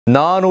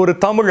நான் ஒரு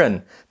தமிழன்,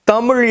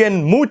 தமிழ் என்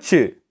மூச்சு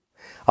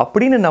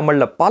அப்படின்னு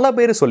நம்மள பல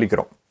பேர்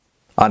சொல்லிக்கிறோம்.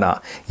 ஆனா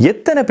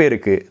எத்தனை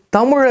பேருக்கு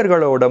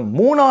தமிழர்களோட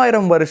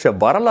 3000 வருஷ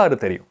வரலாறு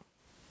தெரியும்?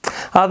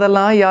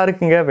 அதெல்லாம்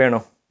யாருக்குங்க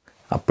வேணும்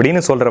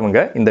அப்படின்னு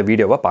சொல்றவங்க இந்த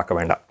வீடியோவை பார்க்க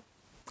வேண்டாம்.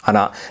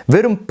 ஆனா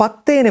வெறும்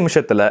 10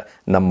 நிமிஷத்துல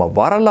நம்ம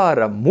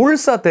வரலாறை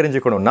முழுசா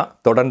தெரிஞ்சுக்கணும்னா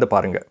தொடர்ந்து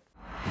பாருங்க.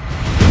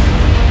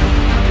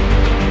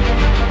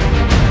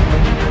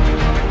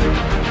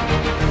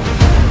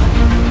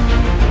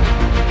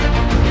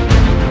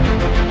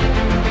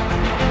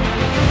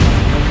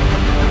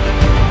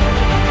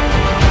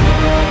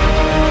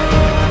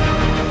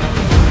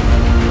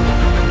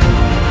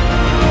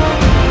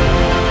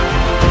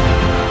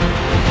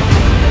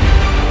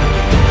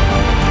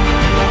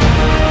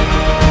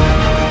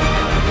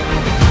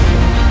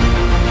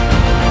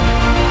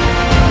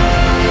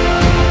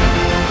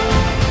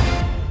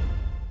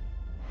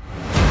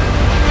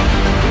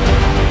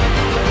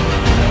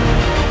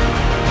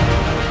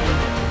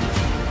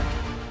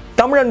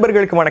 தமிழ்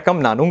நண்பர்களுக்கு வணக்கம்.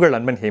 நான் உங்கள்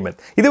அன்பன் ஹேமந்த்.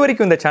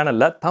 இதுவரைக்கும் இந்த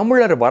சேனல்ல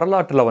தமிழர்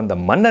வரலாற்றில் வந்த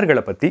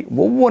மன்னர்களை பத்தி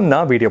ஒவ்வொன்றா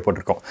வீடியோ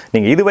போட்டிருக்கோம்.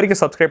 நீங்க இது வரைக்கும்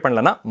சப்ஸ்கிரைப்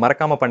பண்ணலன்னா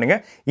மறக்காம பண்ணுங்க.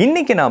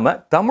 இன்னைக்கு நாம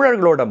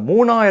தமிழர்களோட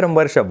 3000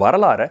 வருஷ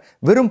வரலாறை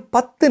வெறும்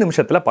 10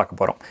 நிமிஷத்துல பார்க்க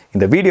போறோம்.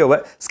 இந்த வீடியோவை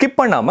ஸ்கிப்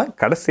பண்ணாம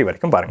கடைசி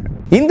வரைக்கும் பாருங்க.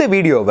 இந்த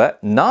வீடியோவை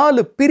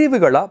 4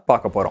 பிரிவுகளா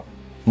பார்க்க போறோம்.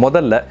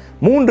 முதல்ல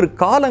 3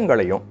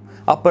 காலங்களையும்,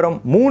 அப்புறம்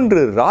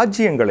 3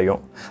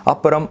 ராஜ்யங்களையும்,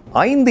 அப்புறம்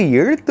 5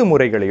 எழுத்து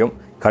முறைகளையும்,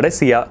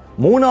 கடைசியா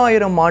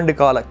 3000 ஆண்டு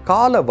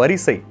கால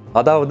வரிசை,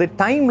 அதாவது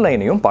டைம்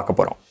லைனையும் பார்க்க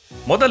போறோம்.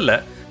 முதல்ல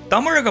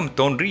தமிழகம்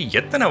தோன்றி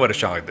எத்தனை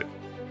வருஷம் ஆகுது?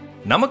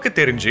 நமக்கு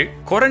தெரிஞ்சு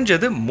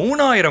குறைஞ்சது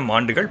 3000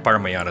 ஆண்டுகள்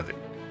பழமையானது.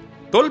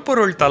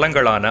 தொல்பொருள்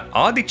தலங்களான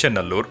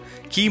ஆதிச்சநல்லூர்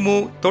கிமு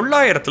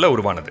 900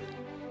 உருவானது.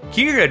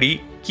 கீழடி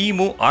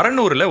கிமு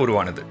 600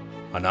 உருவானது.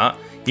 ஆனா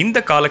இந்த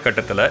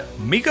காலகட்டத்தில்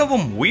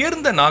மிகவும்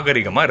உயர்ந்த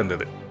நாகரிகமா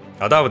இருந்தது.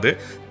 அதாவது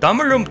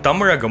தமிழும்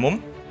தமிழகமும்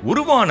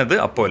உருவானது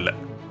அப்போ இல்லை,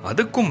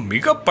 அதுக்கும்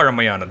மிக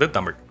பழமையானது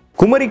தமிழ்.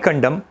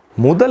 குமரிக்கண்டம்,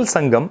 முதல்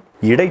சங்கம்,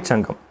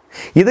 இடைச்சங்கம்,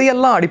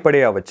 இதையெல்லாம்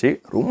அடிப்படையா வச்சு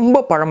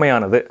ரொம்ப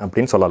பழமையானது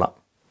அப்படின்னு சொல்லலாம்.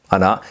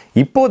 ஆனா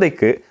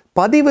இப்போதைக்கு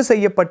பதிவு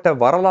செய்யப்பட்ட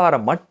வரலாறை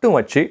மட்டும்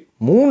வச்சு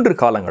 3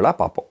 காலங்களா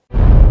பார்ப்போம்.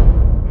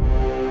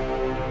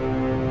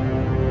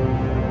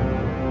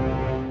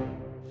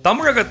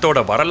 தமிழகத்தோட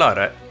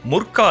வரலாறை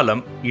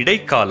முற்காலம்,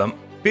 இடைக்காலம்,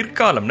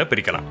 பிற்காலம்னு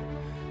பிரிக்கலாம்.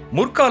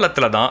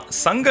 முற்காலத்துல தான்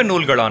சங்க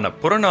நூல்களான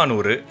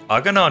புறநானூறு,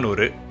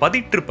 அகநானூறு,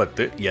 பதிற்று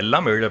 10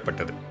 எல்லாம்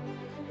எழுதப்பட்டது.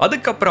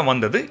 அதுக்கப்புறம்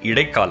வந்தது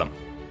இடைக்காலம்.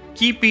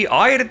 கிபி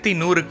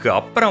 1100க்கு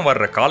அப்புறம்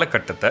வர்ற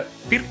காலகட்டத்தை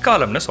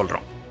பிற்காலம்னு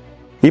சொல்றோம்.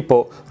 இப்போ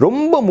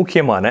ரொம்ப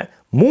முக்கியமான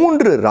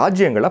 3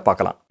 ராஜ்யங்களை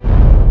பார்க்கலாம்.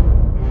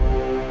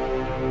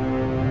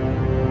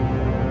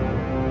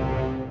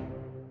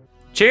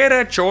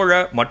 சேர,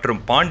 சோழ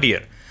மற்றும்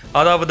பாண்டியர்,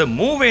 அதாவது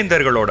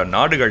மூவேந்தர்களோட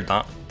நாடுகள்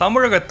தான்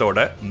தமிழகத்தோட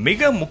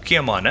மிக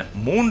முக்கியமான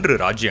 3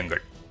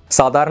 ராஜ்யங்கள்.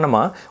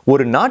 சாதாரணமா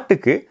ஒரு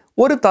நாட்டுக்கு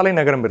ஒரு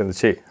தலைநகரம்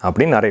இருந்துச்சு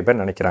அப்படின்னு நிறைய பேர்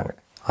நினைக்கிறாங்க.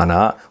 ஆனா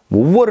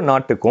ஒவ்வொரு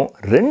நாட்டுக்கும்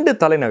 2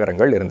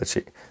 தலைநகரங்கள்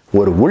இருந்துச்சு.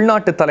 ஒரு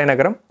உள்நாட்டு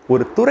தலைநகரம்,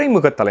 ஒரு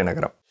துறைமுக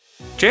தலைநகரம்.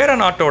 சேர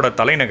நாட்டோட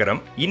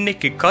தலைநகரம்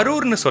இன்னைக்கு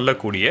கரூர்னு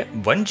சொல்லக்கூடிய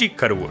வஞ்சி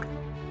கருவூர்.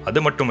 அது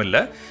மட்டும்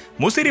இல்ல,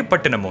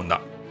 முசிறிப்பட்டினமும்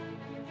தான்.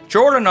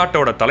 சோழ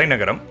நாட்டோட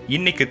தலைநகரம்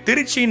இன்னைக்கு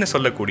திருச்சின்னு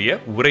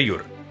சொல்லக்கூடிய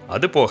உறையூர்.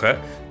 அது போக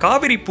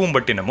காவிரி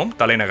பூம்பட்டினமும்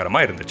தலைநகரமா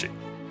இருந்துச்சு.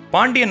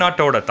 பாண்டிய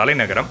நாட்டோட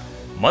தலைநகரம்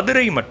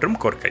மதுரை மற்றும்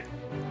கொர்க்கை.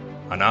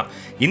 ஆனா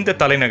இந்த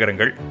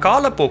தலைநகரங்கள்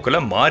காலப்போக்கில்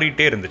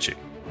மாறிட்டே இருந்துச்சு.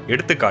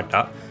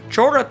 எடுத்துக்காட்டா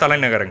சோழ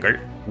தலைநகரங்கள்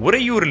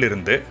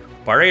உறையூரிலிருந்து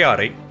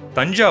பழையாறை,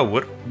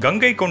 தஞ்சாவூர்,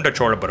 கங்கை கொண்ட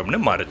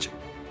சோழபுரம்னு மாறுச்சு.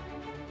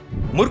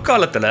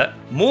 முற்காலத்துல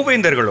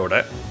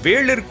மூவேந்தர்களோட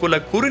வேளிர்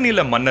குல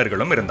குறுநில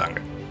மன்னர்களும் இருந்தாங்க.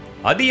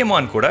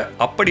 அதியமான் கூட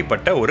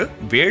அப்படிப்பட்ட ஒரு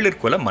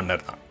வேளிர் குல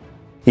மன்னர் தான்.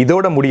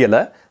 இதோட முடியல.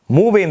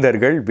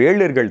 மூவேந்தர்கள்,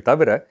 வேளிர்கள்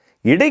தவிர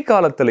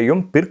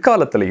இடைக்காலத்திலையும்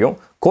பிற்காலத்திலையும்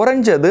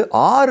குறைஞ்சது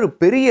 6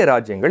 பெரிய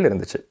ராஜ்யங்கள்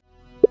இருந்துச்சு.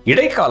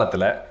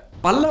 இடைக்காலத்துல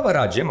பல்லவ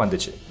ராஜ்யம்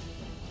வந்துச்சு.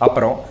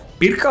 அப்புறம்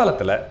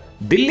பிற்காலத்துல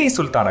தில்லி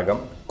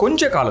சுல்தானகம்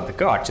கொஞ்ச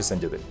காலத்துக்கு ஆட்சி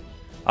செஞ்சது.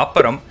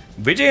 அப்புறம்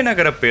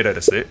விஜயநகர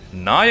பேரரசு,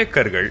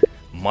 நாயக்கர்கள்,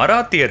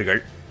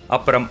 மராத்தியர்கள்,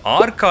 அப்புறம்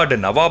ஆற்காடு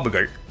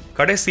நவாபுகள்,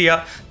 கடைசியா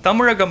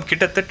தமிழகம்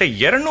கிட்டத்தட்ட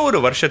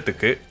 200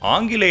 வருஷத்துக்கு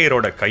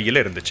ஆங்கிலேயரோட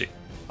கையில இருந்துச்சு.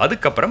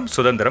 அதுக்கப்புறம்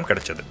சுதந்திரம்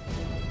கிடைச்சது.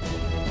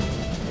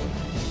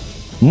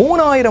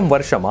 3000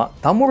 வருஷமா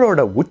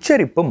தமிழோட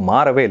உச்சரிப்பு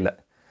மாறவே இல்லை.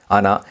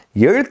 ஆனா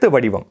எழுத்து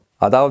வடிவம்,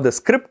 அதாவது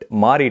ஸ்கிரிப்ட்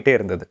மாறிட்டே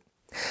இருந்தது.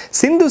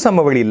 சிந்து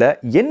சமவெளியில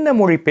என்ன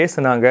மொழி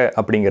பேசினாங்க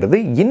அப்படிங்கிறது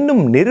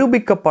இன்னும்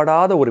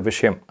நிரூபிக்கப்படாத ஒரு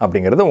விஷயம்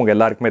அப்படிங்கிறது உங்க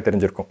எல்லாருக்குமே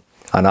தெரிஞ்சிருக்கும்.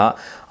 ஆனா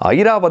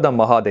ஐராவத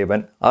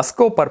மகாதேவன்,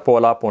 அஸ்கோ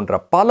பர்போலா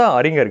போன்ற பல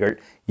அறிஞர்கள்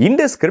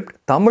இந்த ஸ்கிரிப்ட்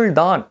தமிழ்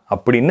தான்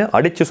அப்படின்னு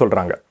அடிச்சு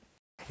சொல்றாங்க.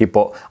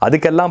 இப்போ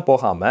அதுக்கெல்லாம்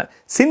போகாம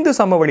சிந்து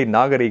சமவெளி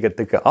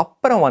நாகரிகத்துக்கு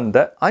அப்புறம்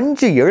வந்த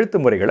 5 எழுத்து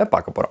முறைகளை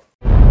பார்க்க போறோம்.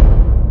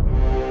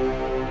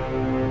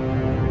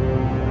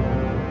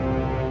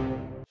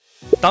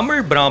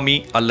 தமிழ் பிராமி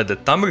அல்லது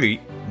தமிழி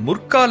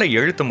முற்கால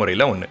எழுத்து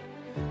முறையில ஒன்று.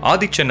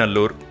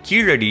 ஆதிச்சநல்லூர்,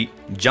 கீழடி,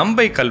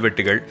 ஜம்பை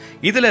கல்வெட்டுகள்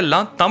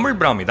இதிலெல்லாம் தமிழ்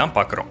பிராமி தான்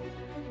பார்க்குறோம்.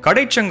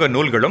 கடைச்சங்க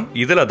நூல்களும்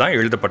இதில் தான்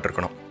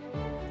எழுதப்பட்டிருக்கணும்.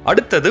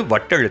 அடுத்தது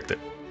வட்டெழுத்து.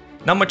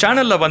 நம்ம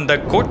சேனல்ல வந்த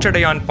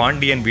கோச்சடையான்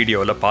பாண்டியன்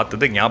வீடியோவில்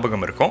பார்த்தது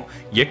ஞாபகம் இருக்கும்.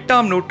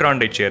 8ஆம்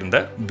நூற்றாண்டை சேர்ந்த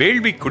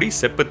வேள்விக்குடி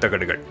செப்பு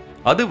தகடுகள்,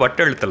 அது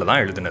வட்டெழுத்துல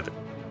தான் எழுதினது.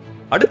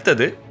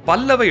 அடுத்தது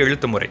பல்லவ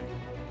எழுத்து முறை.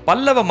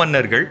 பல்லவ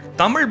மன்னர்கள்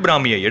தமிழ்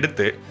பிராமியை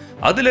எடுத்து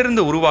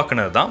அதிலிருந்து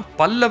உருவாக்குனது தான்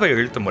பல்லவ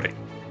எழுத்து முறை.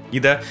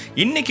 இதை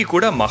இன்னைக்கு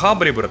கூட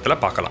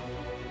மகாபலிபுரத்தில் பார்க்கலாம்.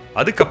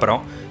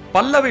 அதுக்கப்புறம்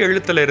பல்லவ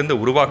எழுத்துல இருந்து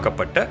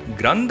உருவாக்கப்பட்ட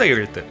கிரந்த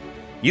எழுத்து,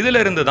 இதுல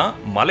இருந்து தான்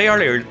மலையாள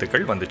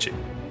எழுத்துக்கள் வந்துச்சு.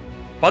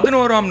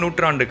 11ஆம்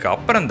நூற்றாண்டுக்கு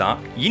அப்புறம் தான்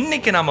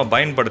இன்னைக்கு நாம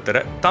பயன்படுத்துற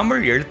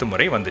தமிழ் எழுத்து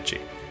முறை வந்துச்சு.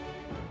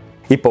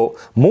 இப்போ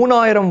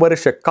 3000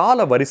 வருஷ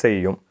கால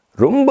வரிசையையும்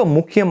ரொம்ப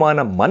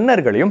முக்கியமான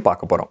மன்னர்களையும்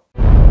பார்க்க போறோம்.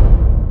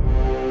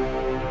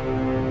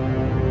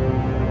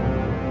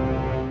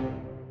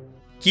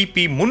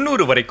 கிபி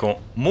 300 வரைக்கும்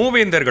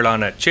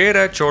மூவேந்தர்களான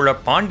சேர, சோழ,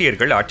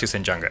 பாண்டியர்கள் ஆட்சி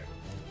செஞ்சாங்க.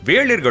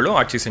 வேளிர்களும்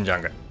ஆட்சி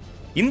செஞ்சாங்க.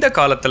 இந்த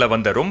காலத்துல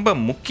வந்த ரொம்ப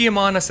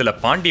முக்கியமான சில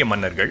பாண்டிய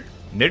மன்னர்கள்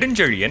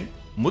நெடுஞ்செழியன்,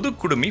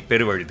 முதுக்குடுமி,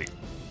 பெருவழுதி.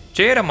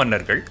 சேர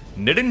மன்னர்கள்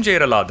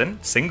நெடுஞ்சேரலாதன்,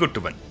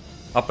 செங்குட்டுவன்.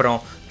 அப்புறம்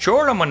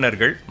சோழ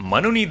மன்னர்கள்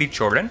மனுநீதி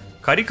சோழன்,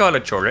 கரிகால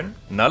சோழன்,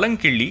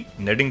 நலங்கிள்ளி,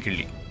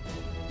 நெடுங்கிள்ளி.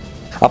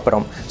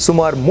 அப்புறம்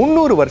சுமார்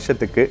 300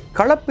 வருஷத்துக்கு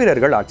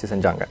களப்பிரர்கள் ஆட்சி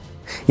செஞ்சாங்க.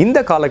 இந்த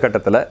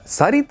காலகட்டத்தில்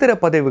சரித்திர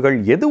பதிவுகள்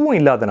எதுவும்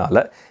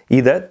இல்லாதனால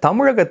இதை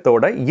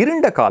தமிழகத்தோட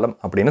இருண்ட காலம்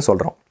அப்படின்னு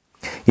சொல்றோம்.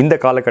 இந்த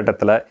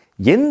காலகட்டத்தில்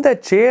எந்த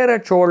சேர,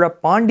 சோழ,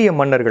 பாண்டிய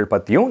மன்னர்கள்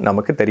பற்றியும்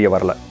நமக்கு தெரிய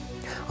வரல.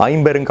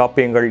 50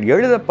 காப்பியங்கள்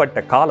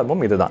எழுதப்பட்ட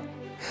காலமும் இதுதான்.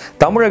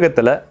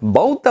 தமிழகத்தில்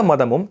பௌத்த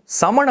மதமும்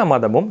சமண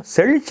மதமும்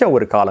செழிச்ச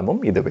ஒரு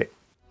காலமும் இதுவே.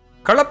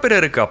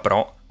 களப்பிரருக்கு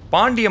அப்புறம்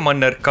பாண்டிய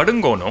மன்னர்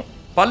கடுங்கோனும்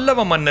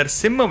பல்லவ மன்னர்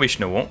சிம்ம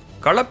விஷ்ணுவும்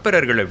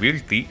களப்பிரர்களை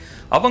வீழ்த்தி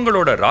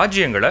அவங்களோட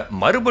ராஜ்யங்களை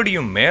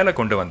மறுபடியும் மேலே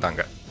கொண்டு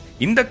வந்தாங்க.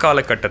 இந்த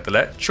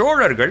காலகட்டத்தில்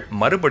சோழர்கள்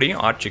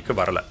மறுபடியும் ஆட்சிக்கு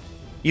வரல.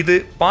 இது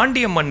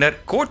பாண்டிய மன்னர்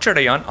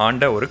கோச்சடையான்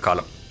ஆண்ட ஒரு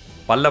காலம்.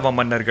 பல்லவ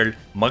மன்னர்கள்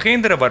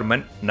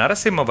மகேந்திரவர்மன்,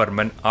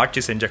 நரசிம்மவர்மன்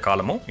ஆட்சி செஞ்ச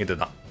காலமும்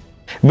இதுதான்.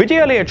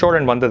 விஜயாலய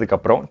சோழன் வந்ததுக்கு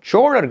அப்புறம்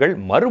சோழர்கள்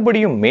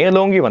மறுபடியும்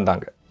மேலோங்கி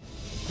வந்தாங்க.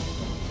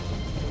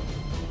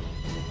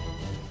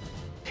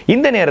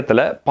 இந்த நேரத்துல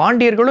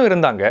பாண்டியர்களும்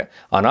இருந்தாங்க,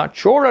 ஆனா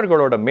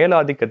சோழர்களோட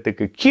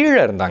மேலாதிக்கத்துக்கு கீழே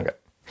இருந்தாங்க.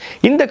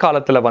 இந்த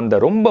காலத்துல வந்த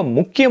ரொம்ப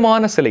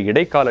முக்கியமான சில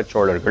இடைக்கால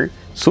சோழர்கள்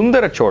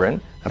சுந்தர சோழன்,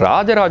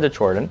 ராஜராஜ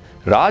சோழன்,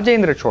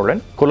 ராஜேந்திர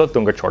சோழன்,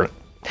 குலோத்துங்க சோழன்.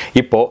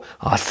 இப்போ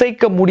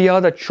அசைக்க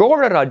முடியாத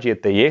சோழ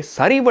ராஜ்யத்தையே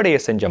சரிவடைய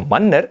செஞ்ச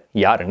மன்னர்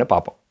யாருன்னு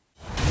பார்ப்போம்.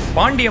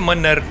 பாண்டிய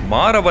மன்னர்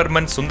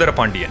மாரவர்மன் சுந்தர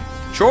பாண்டியன்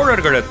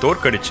சோழர்களை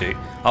தோற்கடிச்சு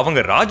அவங்க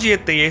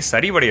ராஜ்யத்தையே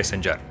சரிவடைய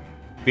செஞ்சார்.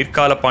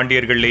 பிற்கால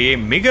பாண்டியர்கள்லேயே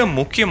மிக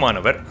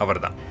முக்கியமானவர்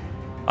அவர்தான்.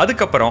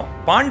 அதுக்கப்புறம்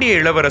பாண்டிய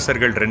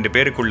இளவரசர்கள் 2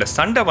 பேருக்குள்ள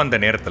சண்டை வந்த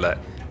நேரத்துல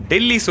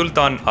டெல்லி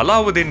சுல்தான்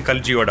அலாவுதீன்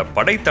கல்ஜியோட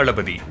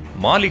படைத்தளபதி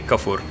மாலிக்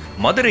கஃபூர்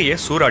மதுரையை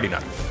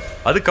சூறாடினார்.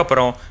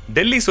 அதுக்கப்புறம்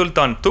டெல்லி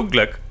சுல்தான்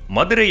துக்லக்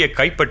மதுரையை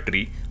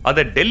கைப்பற்றி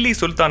அதை டெல்லி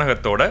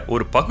சுல்தானகத்தோட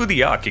ஒரு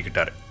பகுதியா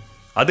ஆக்கிக்கிட்டாரு.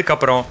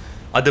 அதுக்கப்புறம்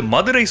அது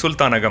மதுரை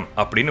சுல்தானகம்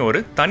அப்படின்னு ஒரு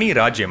தனி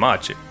ராஜ்யமா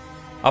ஆச்சு.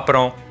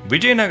 அப்புறம்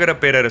விஜயநகர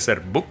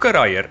பேரரசர்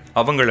புக்கராயர்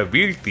அவங்கள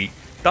வீழ்த்தி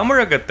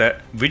தமிழகத்தை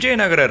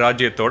விஜயநகர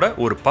ராஜ்யத்தோட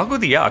ஒரு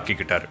பகுதியா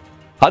ஆக்கிக்கிட்டாரு.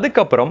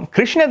 அதுக்கப்புறம்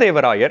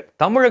கிருஷ்ணதேவராயர்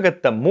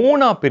தமிழகத்தை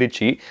 3ஆ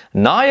பிரிச்சு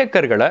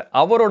நாயக்கர்களை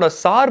அவரோட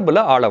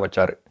சார்புல ஆள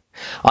வச்சாரு.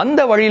 அந்த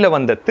வழியில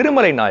வந்த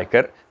திருமலை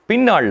நாயக்கர்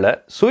பின்னால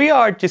சுய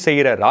ஆட்சி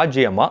செய்யற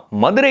ராஜ்யமா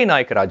மதுரை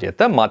நாயக்க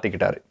ராஜ்யத்தை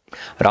மாத்திக்கிட்டாரு.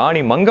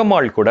 ராணி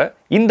மங்கம்மாள் கூட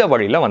இந்த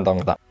வழியில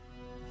வந்தவங்க தான்.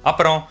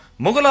 அப்புறம்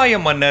முகலாய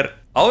மன்னர்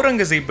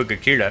அவுரங்கசீப்புக்கு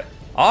கீழே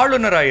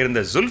ஆளுநராயிருந்த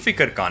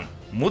ஜுல்ஃபிகர் கான்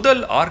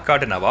முதல்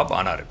ஆற்காடு நவாப்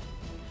ஆனாரு.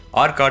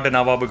 ஆற்காடு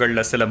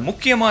நவாபுகள்ல சில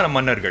முக்கியமான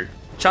மன்னர்கள்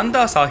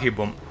சந்தா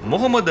சாஹிப்பும்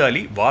முகமது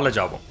அலி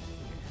வாலஜாவும்.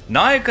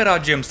 நாயக்க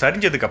ராஜ்யம்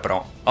சரிஞ்சதுக்கு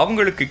அப்புறம்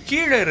அவங்களுக்கு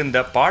கீழே இருந்த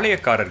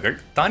பாளையக்காரர்கள்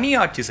தனி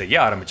ஆட்சி செய்ய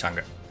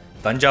ஆரம்பிச்சாங்க.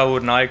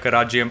 தஞ்சாவூர் நாயக்க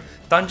ராஜ்யம்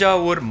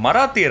தஞ்சாவூர்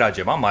மராத்திய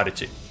ராஜ்யமா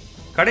மாறிச்சு.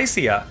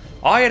 கடைசியா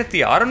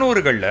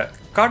 1600களில்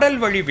கடல்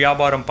வழி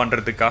வியாபாரம்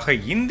பண்றதுக்காக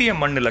இந்திய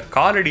மண்ணுல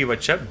காலடி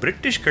வச்ச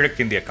பிரிட்டிஷ்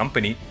கிழக்கிந்திய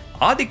கம்பெனி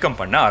ஆதிக்கம்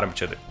பண்ண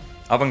ஆரம்பிச்சது.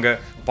 அவங்க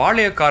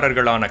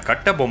பாளையக்காரர்களான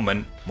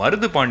கட்டபொம்மன்,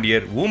 மருது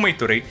பாண்டியர்,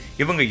 ஊமைத்துறை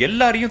இவங்க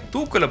எல்லாரையும்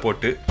தூக்குல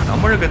போட்டு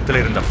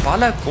தமிழகத்துல இருந்த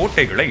பல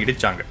கோட்டைகளை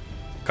இடிச்சாங்க.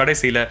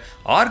 கடைசியில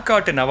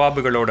ஆற்காட்டு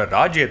நவாபுகளோட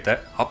ராஜ்யத்தை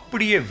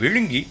அப்படியே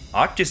விழுங்கி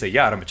ஆட்சி செய்ய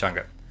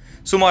ஆரம்பிச்சாங்க.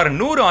 சுமார்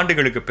 100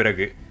 ஆண்டுகளுக்கு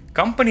பிறகு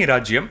கம்பெனி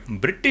ராஜ்யம்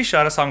பிரிட்டிஷ்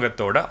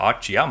அரசாங்கத்தோட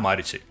ஆட்சியா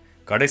மாறிச்சு.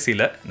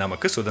 கடைசியில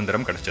நமக்கு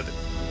சுதந்திரம் கிடைச்சது.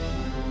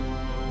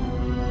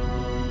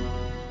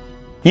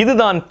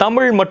 இதுதான்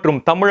தமிழ் மற்றும்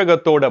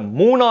தமிழகத்தோட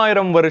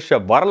 3000 வருஷ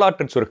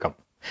வரலாற்று சுருக்கம்.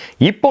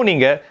 இப்போ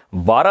நீங்க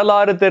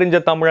வரலாறு தெரிஞ்ச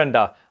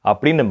தமிழன்டா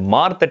அப்படின்னு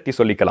மார்த்தட்டி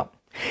சொல்லிக்கலாம்.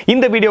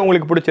 இந்த வீடியோ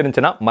உங்களுக்கு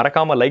பிடிச்சிருந்துச்சுன்னா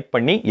மறக்காம லைக்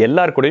பண்ணி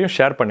எல்லார் கூடயும்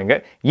ஷேர் பண்ணுங்க.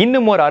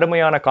 இன்னும் ஒரு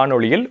அருமையான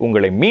காணொளியில்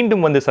உங்களை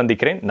மீண்டும் வந்து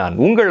சந்திக்கிறேன். நான்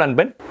உங்கள்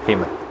அன்பன்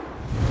ஹேமந்த்.